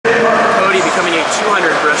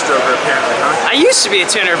I used to be a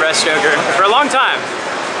 200 breaststroker for a long time.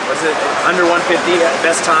 Was it under 150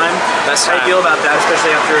 best time? Best How do time. you feel about that,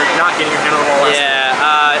 especially after not getting your hand on the ball last time?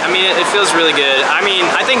 Yeah, I mean, it feels really good. I mean,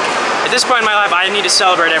 I think at this point in my life, I need to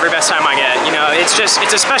celebrate every best time I get. You know, it's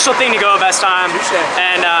a special thing to go a best time,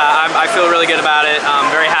 and I feel really good about it. I'm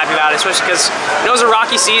very happy about it, especially because it was a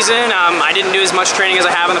rocky season. I didn't do as much training as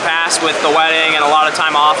I have in the past with the wedding and a lot of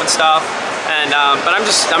time off and stuff. And but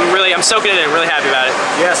I'm soaking it in, really happy about it.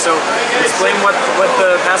 Yeah. So explain what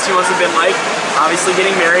the past few months have been like. Obviously,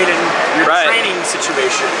 getting married and your training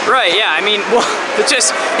situation. Right. Yeah. I mean, well, it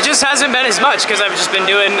just hasn't been as much because I've just been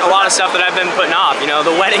doing a lot of stuff that I've been putting off. You know,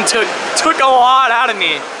 the wedding took a lot out of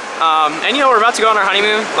me. And you know, we're about to go on our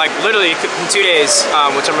honeymoon, like literally in 2 days,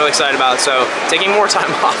 which I'm really excited about, so taking more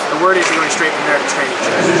time off. The word is you're going straight from there to training.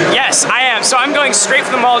 Yes, I am. So I'm going straight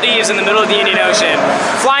from the Maldives in the middle of the Indian Ocean,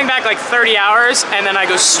 flying back like 30 hours, and then I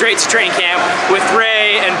go straight to training camp with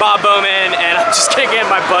Ray and Bob Bowman, and I'm just gonna get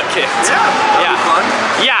my butt kicked. Yeah, fun.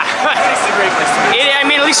 Yeah. It's a great place to be. I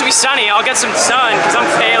mean, at least it'll be sunny. I'll get some sun, because I'm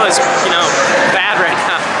pale as, you know, bad right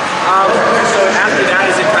now. So after that,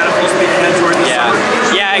 is it kind of full speed ahead toward the summer?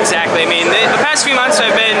 Yeah, exactly. I mean, the past few months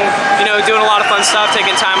I've been, you know, doing a lot of fun stuff,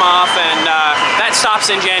 taking time off, and that stops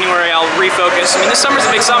in January. I'll refocus. I mean, this summer's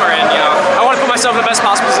a big summer, and you know, I want to put myself in the best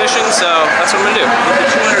possible position, so that's what I'm gonna do.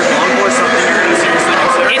 Is the 200 longboard something you're going to seriously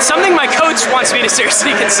consider? It's something my coach wants me to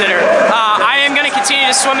seriously consider. I am gonna continue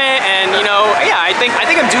to swim it, and you know, yeah, I think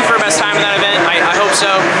I'm due for a best time in that event. I hope so.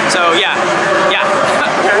 So yeah.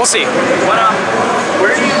 We'll see.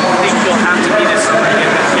 Where do you think you'll have to be this summer to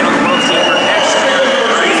get on the world team for next year?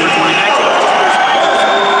 Or I guess for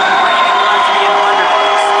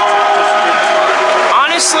 2019?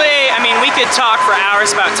 Honestly, I mean, we could talk for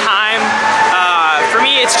hours about time. For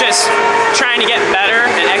me, it's just trying to get better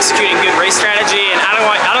and executing good race strategy, and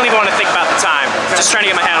I don't even want to think about the time. Just trying to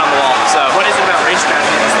get my hand on the wall. So what is it about race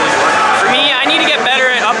strategy that's really working? For me, I need to get better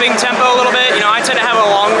at upping tempo a little bit. You know, I tend to have a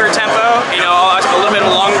longer tempo, you know, a little bit of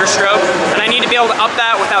a longer stroke, and I need to be able to up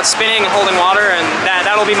that without spinning and holding water, and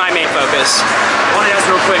that'll be my main focus. I want to ask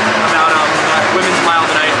real quick about women's mile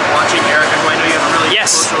tonight, watching Erica, who I know you have a really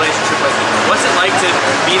close relationship with. What's it like to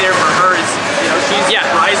be there for her? You know, she's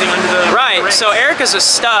rising under the ranks. So Erica's a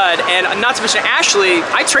stud, and not to mention Ashley,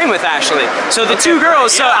 I train with Ashley. So the two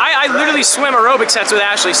girls, so I literally swim aerobic sets with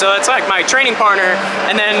Ashley, so it's like my training partner,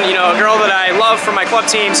 and then, you know, a girl that I love from my club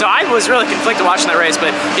team, so I was really conflicted watching that race,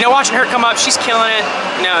 but, you know, watching her come up, she's killing it,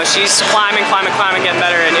 you know, she's climbing, getting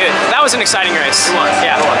better, and that was an exciting race. It was.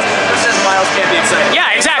 Yeah. It was. Who says miles can't be exciting?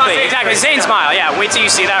 Yeah, exactly. Zane's mile, yeah, wait till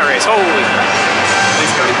you see that race, holy.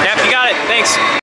 Thanks, Cody. Yep, you got it, thanks.